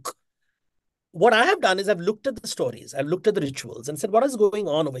gobbledygook. What I have done is I've looked at the stories, I've looked at the rituals and said, what is going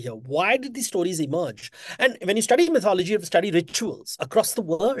on over here? Why did these stories emerge? And when you study mythology, you have to study rituals across the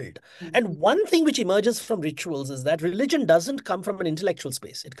world. And one thing which emerges from rituals is that religion doesn't come from an intellectual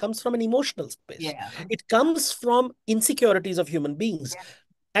space. It comes from an emotional space. Yeah. It comes from insecurities of human beings. Yeah.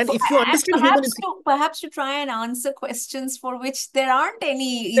 And For, if you and understand human insecurity, perhaps to try and answer questions for which there aren't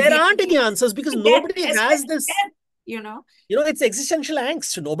any there easy aren't any answers. answers because Death, nobody has especially this. death, you know. It's existential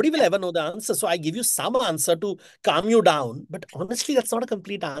angst. Nobody will ever know the answer. So I give you some answer to calm you down. But honestly, that's not a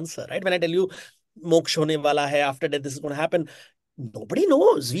complete answer, right? When I tell you moksha hone wala hai, after death, this is going to happen, nobody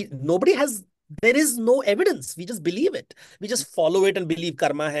knows. There is no evidence. We just believe it. We just follow it and believe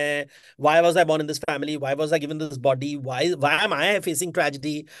karma hai. Why was I born in this family? Why was I given this body? Why am I facing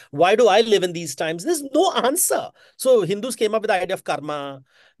tragedy? Why do I live in these times? There's no answer. So Hindus came up with the idea of karma.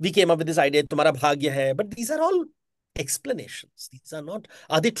 We came up with this idea, tumhara bhagya hai. But these are all explanations. These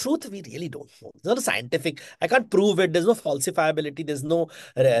are they truth? We really don't know. It's not a scientific. I can't prove it. There's no falsifiability. There's no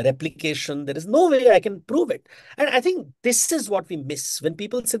replication. There is no way I can prove it. And I think this is what we miss when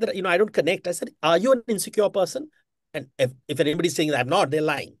people say that, I don't connect. I said, are you an insecure person? And if anybody's saying that I'm not, they're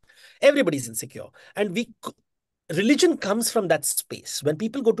lying. Everybody's insecure. And religion comes from that space. When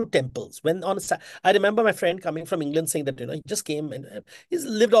people go to temples, I remember my friend coming from England saying that, he just came and he's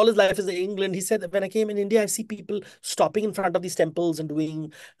lived all his life in England. He said that when I came in India, I see people stopping in front of these temples and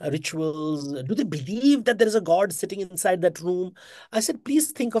doing rituals. Do they believe that there is a God sitting inside that room? I said,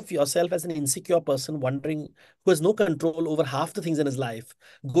 please think of yourself as an insecure person wondering, who has no control over half the things in his life,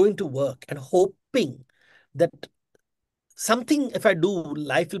 going to work and hoping that something, if I do,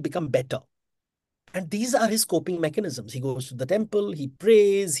 life will become better. And these are his coping mechanisms. He goes to the temple, he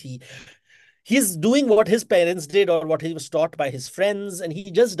prays, he's doing what his parents did or what he was taught by his friends, and he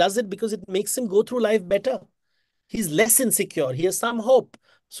just does it because it makes him go through life better. He's less insecure. He has some hope.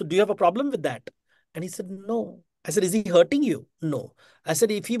 So do you have a problem with that? And he said, no. I said, is he hurting you? No. I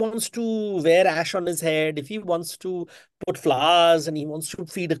said, if he wants to wear ash on his head, if he wants to put flowers and he wants to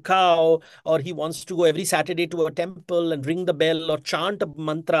feed a cow, or he wants to go every Saturday to a temple and ring the bell or chant a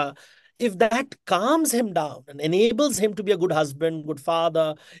mantra, if that calms him down and enables him to be a good husband, good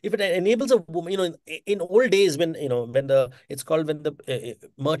father, if it enables a woman, in old days when, it's called when the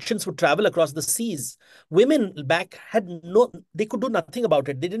merchants would travel across the seas, women back they could do nothing about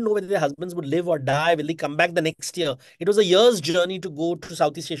it. They didn't know whether their husbands would live or die. Will they come back the next year? It was a year's journey to go to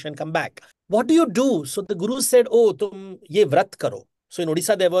Southeast Asia and come back. What do you do? So the guru said, oh, tum ye vrat karo. So in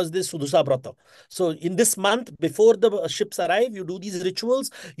Odisha, there was this Sudusa Brata. So in this month, before the ships arrive, you do these rituals,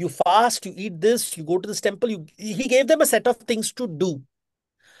 you fast, you eat this, you go to this temple. He gave them a set of things to do.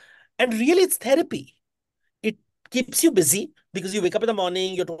 And really, it's therapy. It keeps you busy because you wake up in the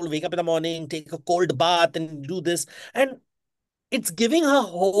morning, you're told, wake up in the morning, take a cold bath and do this. And it's giving her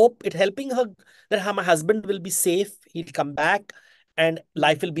hope. It's helping her that my husband will be safe. He'll come back and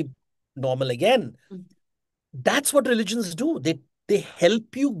life will be normal again. That's what religions do. They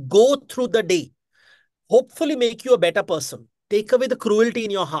help you go through the day, hopefully make you a better person, take away the cruelty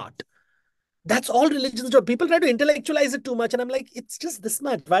in your heart. That's all religions do. People try to intellectualize it too much. And I'm like, it's just this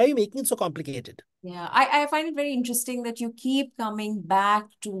much. Why are you making it so complicated? Yeah, I find it very interesting that you keep coming back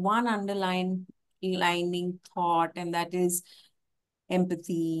to one underlying lining thought, and that is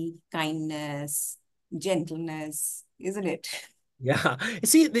empathy, kindness, gentleness, isn't it? Yeah.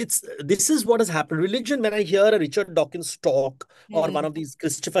 See, this is what has happened. Religion, when I hear a Richard Dawkins talk or one Hmm. of these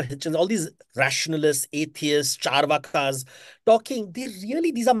Christopher Hitchens, all these rationalists, atheists, charvakas talking,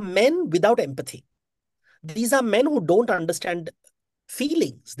 these are men without empathy. These are men who don't understand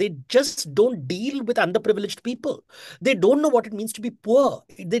feelings. They just don't deal with underprivileged people. They don't know what it means to be poor.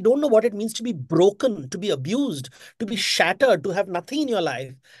 They don't know what it means to be broken, to be abused, to be shattered, to have nothing in your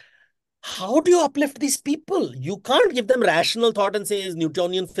life. How do you uplift these people? You can't give them rational thought and say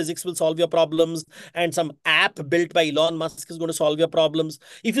Newtonian physics will solve your problems and some app built by Elon Musk is going to solve your problems.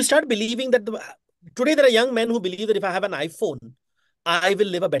 If you start believing that today there are young men who believe that if I have an iPhone, I will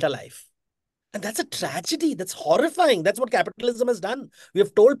live a better life. And that's a tragedy. That's horrifying. That's what capitalism has done. We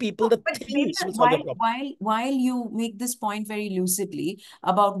have told people that But things Devdutt, will solve your problem. while you make this point very lucidly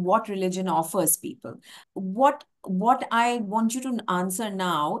about what religion offers people, what I want you to answer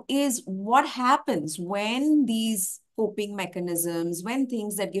now is what happens when these coping mechanisms, when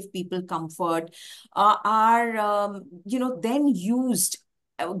things that give people comfort are then used,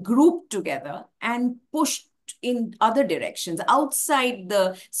 grouped together and pushed in other directions outside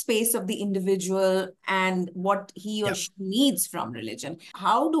the space of the individual and what he or Yeah. she needs from religion.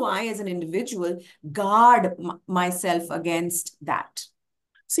 How do I, as an individual, guard myself against that?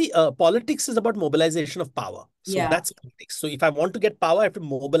 See, politics is about mobilization of power. So Yeah. that's politics. So if I want to get power, I have to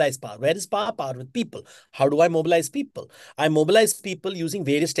mobilize power. Where is power? Power with people. How do I mobilize people? I mobilize people using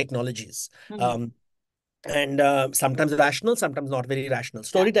various technologies. Hmm. Um, and sometimes rational, sometimes not very rational. Yeah.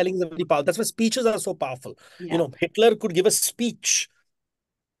 Storytelling is a very powerful. That's why speeches are so powerful. Yeah. Hitler could give a speech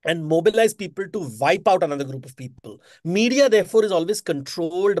and mobilize people to wipe out another group of people. Media, therefore, is always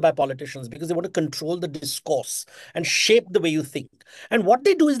controlled by politicians because they want to control the discourse and shape the way you think. And what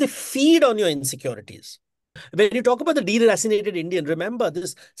they do is they feed on your insecurities. When you talk about the deracinated Indian, remember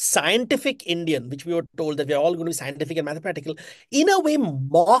this scientific Indian, which we were told that we are all going to be scientific and mathematical, in a way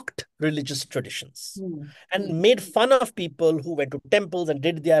mocked religious traditions Hmm. Hmm. and made fun of people who went to temples and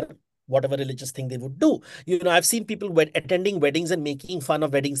did their whatever religious thing they would do. I've seen people attending weddings and making fun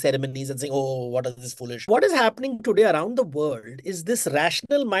of wedding ceremonies and saying, oh, what is this foolish? What is happening today around the world is this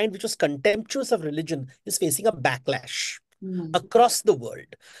rational mind, which was contemptuous of religion, is facing a backlash Hmm. across the world.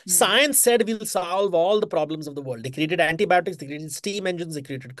 Hmm. Science said we'll solve all the problems of the world. They created antibiotics, they created steam engines, they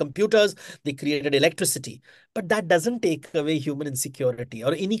created computers, they created electricity. But that doesn't take away human insecurity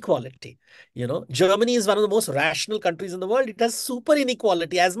or inequality. Germany is one of the most rational countries in the world. It has super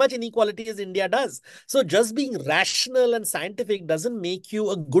inequality, as much inequality as India does. So just being rational and scientific doesn't make you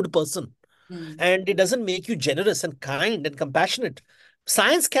a good person. Hmm. And it doesn't make you generous and kind and compassionate.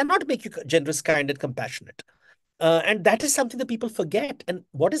 Science cannot make you generous, kind, and compassionate. And that is something that people forget. And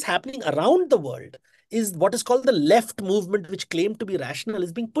what is happening around the world is what is called the left movement, which claimed to be rational,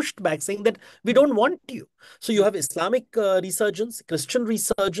 is being pushed back, saying that we don't want you. So you have Islamic resurgence, Christian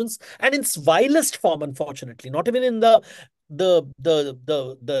resurgence, and in its vilest form, unfortunately, not even in the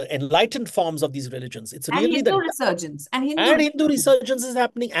enlightened forms of these religions. It's And really Hindu the resurgence. And Hindu and Hindu resurgence. resurgence is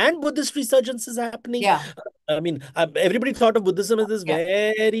happening, and Buddhist resurgence is happening. Yeah. I mean, everybody thought of Buddhism as this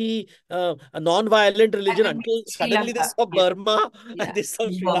Yeah. very a non-violent religion And until Sri suddenly they Lanka. saw Yeah. Burma and Yeah. they saw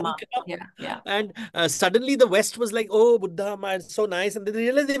Sri Burma. Lanka. Yeah. Yeah. And suddenly the West was like, oh, Buddha, man, so nice. And then they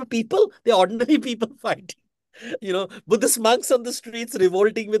realized they were people, they're ordinary people fighting. Buddhist monks on the streets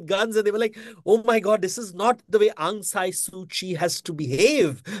revolting with guns, and they were like, oh my God, this is not the way Aung San Suu Kyi has to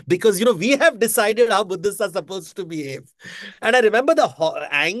behave because, we have decided how Buddhists are supposed to behave. And I remember the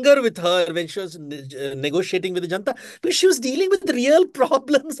anger with her when she was negotiating with the Janta because she was dealing with real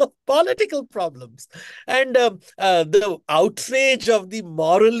problems of political problems. And the outrage of the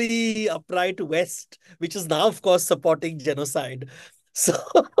morally upright West, which is now, of course, supporting genocide. So,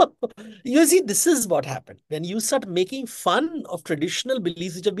 you see, this is what happened when you start making fun of traditional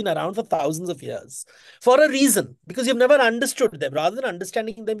beliefs which have been around for thousands of years for a reason, because you've never understood them. Rather than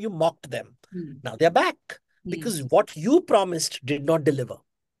understanding them, you mocked them. Hmm. Now they're back Hmm. because what you promised did not deliver.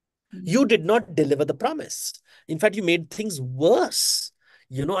 Hmm. You did not deliver the promise. In fact, you made things worse.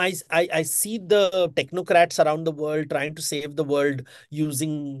 I see the technocrats around the world trying to save the world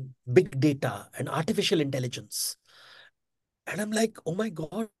using big data and artificial intelligence. And I'm like, oh my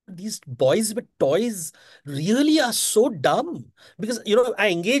God, these boys with toys really are so dumb. Because, I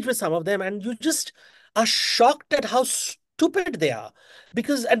engage with some of them and you just are shocked at how stupid they are.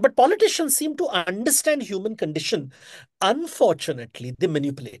 But politicians seem to understand human condition. Unfortunately, they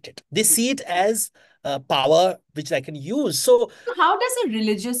manipulate it. They see it as power which I can use. So, So how does a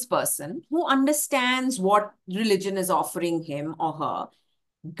religious person who understands what religion is offering him or her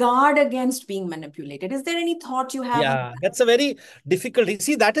guard against being manipulated. Is there any thought you have on Yeah, that's a very difficult.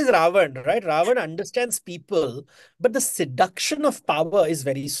 See, that is Ravan, right? Ravan understands people, but the seduction of power is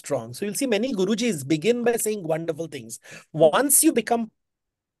very strong. So you'll see many Gurujis begin by saying wonderful things. that? Once you become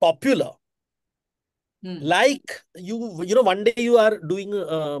popular, Hmm. like one day you are doing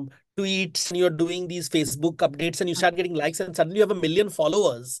tweets and you're doing these Facebook updates and you start getting likes and suddenly you have 1 million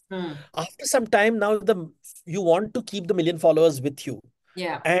followers. Hmm. After some time, now you want to keep the 1 million followers with you,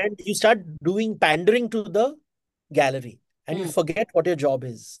 Yeah. and you start doing pandering to the gallery and you Hmm. forget what your job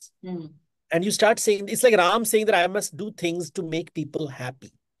is. Hmm. And you start saying, it's like Ram saying that I must do things to make people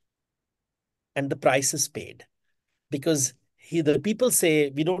happy. And the price is paid because the people say,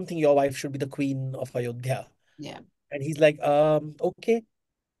 we don't think your wife should be the queen of Ayodhya. Yeah. And he's like, okay.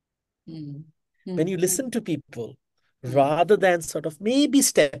 Hmm. When Hmm. you listen to people, Hmm. rather than sort of maybe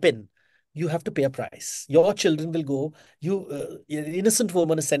step in, you have to pay a price. Your children will go, an innocent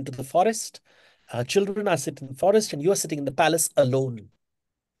woman is sent to the forest. Children are sitting in the forest and you are sitting in the palace alone.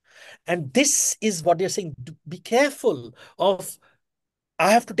 And this is what they're saying. Be careful of, I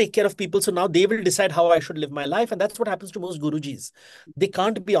have to take care of people. So now they will decide how I should live my life. And that's what happens to most Gurujis. They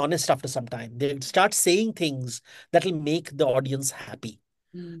can't be honest after some time. They start saying things that will make the audience happy.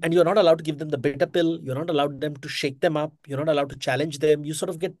 Hmm. And you're not allowed to give them the bitter pill. You're not allowed them to shake them up. You're not allowed to challenge them.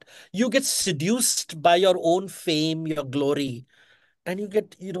 You get seduced by your own fame, your glory, and you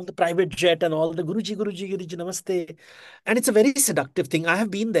get, the private jet and all the Guruji, Guruji, Guruji, Namaste. And it's a very seductive thing. I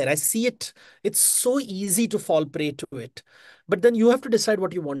have been there. I see it. It's so easy to fall prey to it. But then you have to decide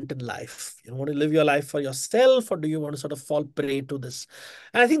what you want in life. You want to live your life for yourself, or do you want to sort of fall prey to this?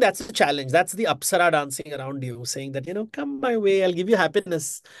 And I think that's the challenge. That's the Apsara dancing around you, saying that, come my way, I'll give you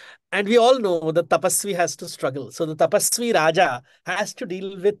happiness. And we all know the Tapasvi has to struggle. So the Tapasvi Raja has to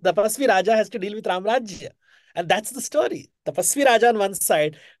deal with Ramrajya. And that's the story. Tapasvi Raja on one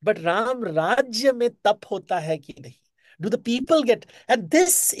side, but Ram Rajya mein tap hota hai ki nahi? Do the people get? And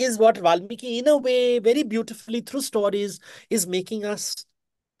this is what Valmiki, in a way, very beautifully through stories, is making us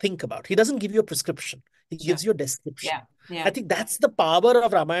think about. He doesn't give you a prescription, he Sure. gives you a description. Yeah. I Yeah. think that's the power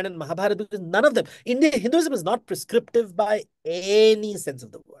of Ramayana and Mahabharata because none of them, Hinduism is not prescriptive by any sense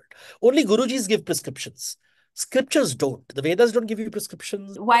of the word. Only Gurujis give prescriptions. Scriptures don't. The Vedas don't give you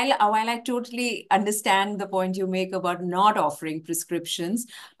prescriptions. While I totally understand the point you make about not offering prescriptions,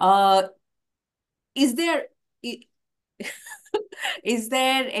 uh, is there i- is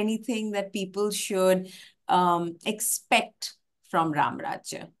there anything that people should expect from Ram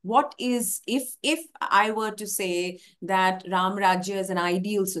Rajya? What is, if I were to say that Ram Rajya is an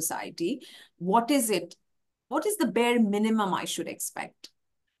ideal society, what is it? What is the bare minimum I should expect?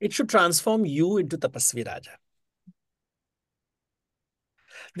 It should transform you into Tapasvi Raja.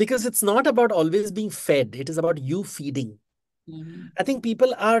 Because it's not about always being fed, it is about you feeding. Mhm. I think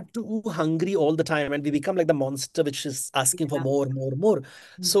people are too hungry all the time and we become like the monster which is asking for Yeah. more, more, more.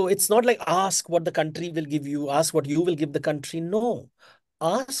 So it's not like ask what the country will give you, ask what you will give the country. No.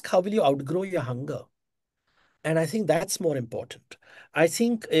 Ask how will you outgrow your hunger. And I think that's more important. I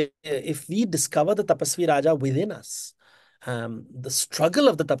think if we discover the Tapasvi Raja within us, the struggle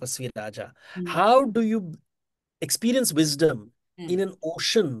of the Tapasvi Raja, Mm. how do you experience wisdom in Mm. an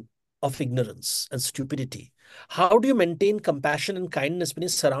ocean of ignorance and stupidity? How do you maintain compassion and kindness when you're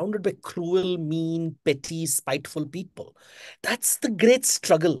surrounded by cruel, mean, petty, spiteful people? That's the great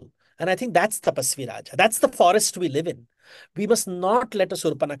struggle. And I think that's Tapasvi Raja. That's the forest we live in. We must not let a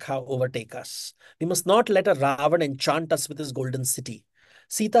Surpanakha overtake us. We must not let a Ravan enchant us with his golden city.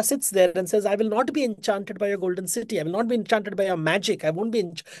 Sita sits there and says, I will not be enchanted by your golden city. I will not be enchanted by your magic. I won't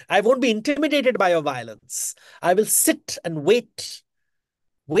be intimidated by your violence. I will sit and wait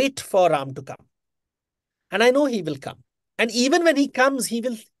for Ram to come. And I know he will come. And even when he comes,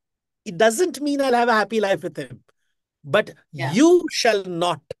 it doesn't mean I'll have a happy life with him. But Yeah. you shall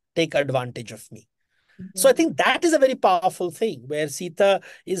not take advantage of me. So I Mhm. think that is a very powerful thing where Sita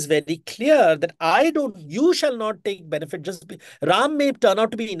is very clear that you shall not take benefit. Ram may turn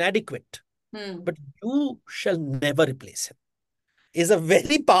out to be inadequate, Hmm. but you shall never replace him. Is a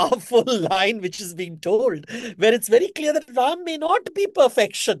very powerful line which is being told, where it's very clear that Ram may not be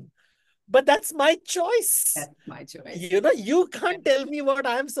perfection, but that's my choice. That's my choice. You can't tell me what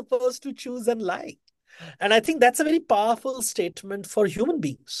I'm supposed to choose and like. And I think that's a very powerful statement for human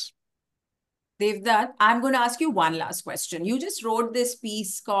beings. Devdutt, I'm going to ask you one last question. You just wrote this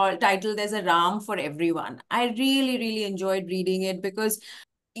piece called titled There's a Ram for Everyone. I really, really enjoyed reading it because,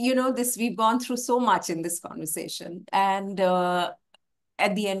 this we've gone through so much in this conversation. And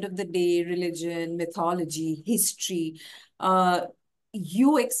at the end of the day, religion, mythology, history, uh,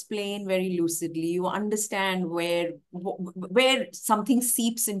 you explain very lucidly. You understand where something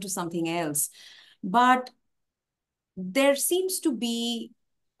seeps into something else. But there seems to be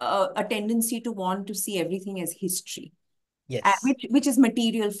a tendency to want to see everything as history, Yes. which is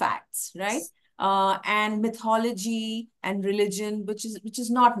material facts, right? And mythology and religion, which is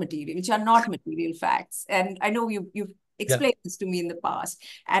not material, which are not material facts. And I know you've Yeah. explained this to me in the past,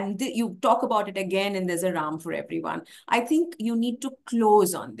 and you talk about it again. And there's a Ram for everyone. I think you need to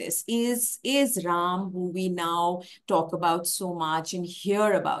close on this. Is Ram, who we now talk about so much and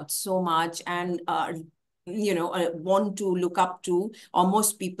hear about so much, and want to look up to, or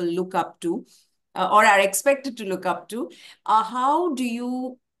most people look up to, or are expected to look up to. How do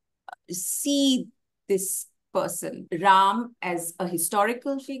you see this person, Ram, as a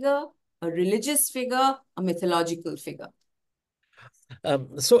historical figure, a religious figure, a mythological figure?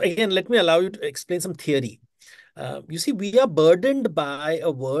 So again, let me allow you to explain some theory. You see, we are burdened by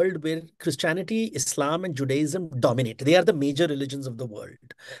a world where Christianity, Islam, and Judaism dominate. They are the major religions of the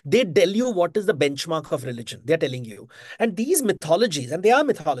world. They tell you what is the benchmark of religion. They are telling you. And these mythologies, and they are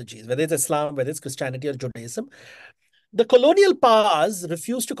mythologies, whether it's Islam, whether it's Christianity or Judaism, the colonial powers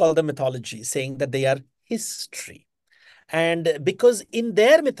refuse to call them mythology, saying that they are history. And because in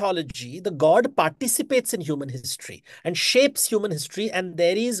their mythology, the god participates in human history and shapes human history. And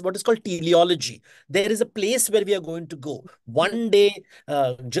there is what is called teleology. There is a place where we are going to go. Hmm. One day,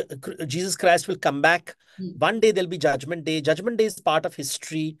 Jesus Christ will come back. Hmm. One day there'll be Judgment Day. Judgment Day is part of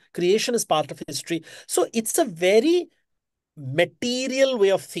history. Creation is part of history. So it's a very material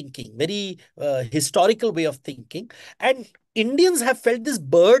way of thinking, very historical way of thinking. And Indians have felt this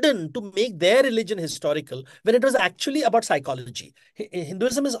burden to make their religion historical when it was actually about psychology.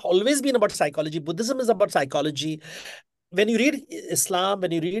 Hinduism has always been about psychology. Buddhism is about psychology. When you read Islam,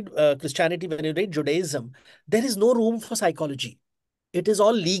 when you read Christianity, when you read Judaism, there is no room for psychology. It is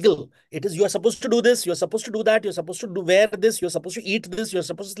all legal. It is, you are supposed to do this, you're supposed to do that, you're supposed to wear this, you're supposed to eat this, you're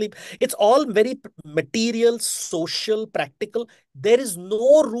supposed to sleep. It's all very material, social, practical. There is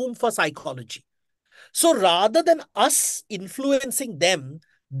no room for psychology. So rather than us influencing them,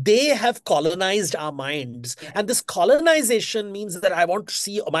 they have colonized our minds. Yeah. And this colonization means that I want to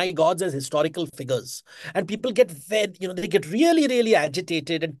see my gods as historical figures. And people get very, they get really, really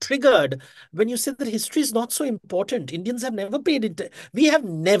agitated and triggered when you say that history is not so important. Indians have never paid it. We have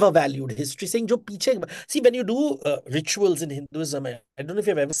never valued history, saying, Jo piche. See, when you do rituals in Hinduism, I don't know if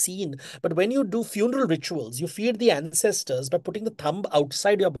you've ever seen, but when you do funeral rituals, you feed the ancestors by putting the thumb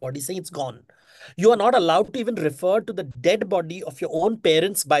outside your body, saying it's gone. You are not allowed to even refer to the dead body of your own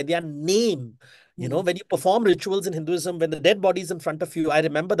parents by their name. Hmm. When you perform rituals in Hinduism, when the dead body is in front of you, I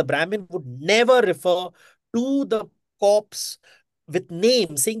remember the Brahmin would never refer to the corpse with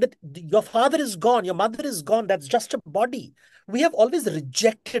name, saying that your father is gone, your mother is gone, that's just a body. We have always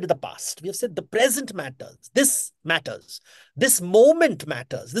rejected the past. We have said the present matters, this moment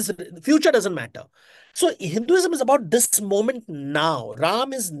matters, this future doesn't matter. So Hinduism is about this moment now.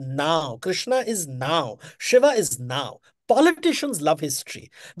 Ram is now. Krishna is now. Shiva is now. Politicians love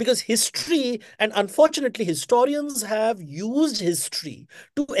history because history, and unfortunately, historians have used history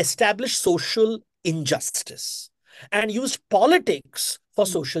to establish social injustice and used politics for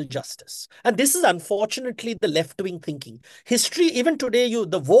Hmm. social justice. And this is unfortunately the left-wing thinking. History, even today,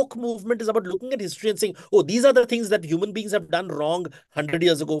 the woke movement is about looking at history and saying, oh, these are the things that human beings have done wrong 100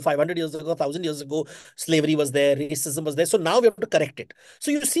 years ago, 500 years ago, 1,000 years ago. Slavery was there, racism was there. So now we have to correct it.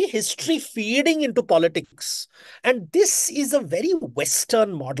 So you see history feeding into politics. And this is a very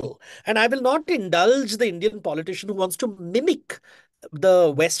Western model. And I will not indulge the Indian politician who wants to mimic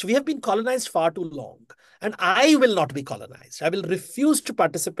the West. We have been colonized far too long. And I will not be colonized. I will refuse to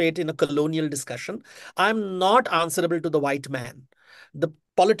participate in a colonial discussion. I'm not answerable to the white man. The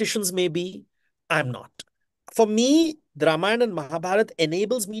politicians may be, I'm not. For me, the Ramayana and Mahabharata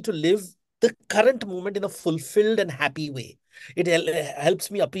enables me to live the current moment in a fulfilled and happy way. It helps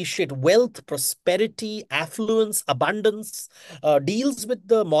me appreciate wealth, prosperity, affluence, abundance, deals with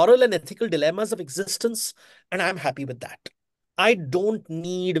the moral and ethical dilemmas of existence, and I'm happy with that. I don't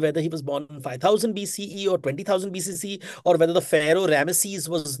need whether he was born in 5000 BCE or 20,000 BCC, or whether the Pharaoh Ramesses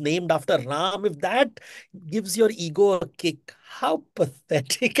was named after Ram. If that gives your ego a kick, how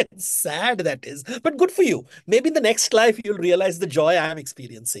pathetic and sad that is. But good for you. Maybe in the next life, you'll realize the joy I'm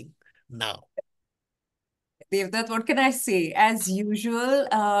experiencing now. Devdutt, what can I say? As usual,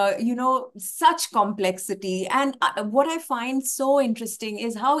 such complexity. And what I find so interesting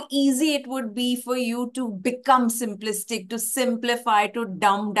is how easy it would be for you to become simplistic, to simplify, to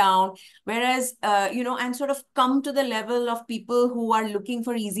dumb down, whereas, and sort of come to the level of people who are looking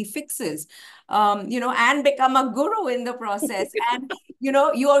for easy fixes, and become a guru in the process. And,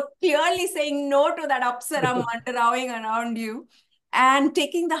 you're clearly saying no to that apsara mandaraving around you and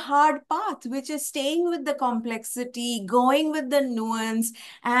taking the hard path, which is staying with the complexity, going with the nuance,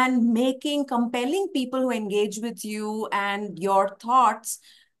 and making compelling people who engage with you and your thoughts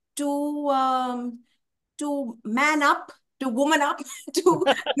to to man up, to woman up, to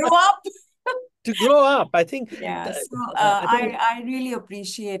grow up. To grow up. I think Yeah, so I think I really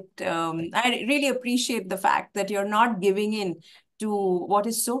appreciate the fact that you're not giving in to what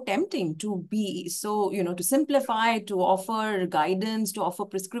is so tempting to be so, to simplify, to offer guidance, to offer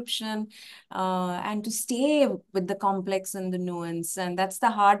prescription, and to stay with the complex and the nuance. And that's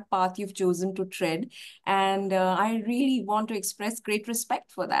the hard path you've chosen to tread. And I really want to express great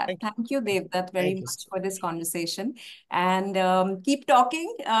respect for that. thank you. Thank you, Dev, that very Thank you. much for this conversation. And keep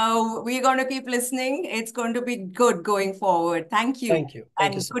talking. We're going to keep listening. It's going to be good going forward. Thank you Thank you.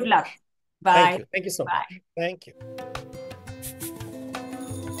 Thank you and so good much. luck. Bye. Thank you so Bye. much. Thank you.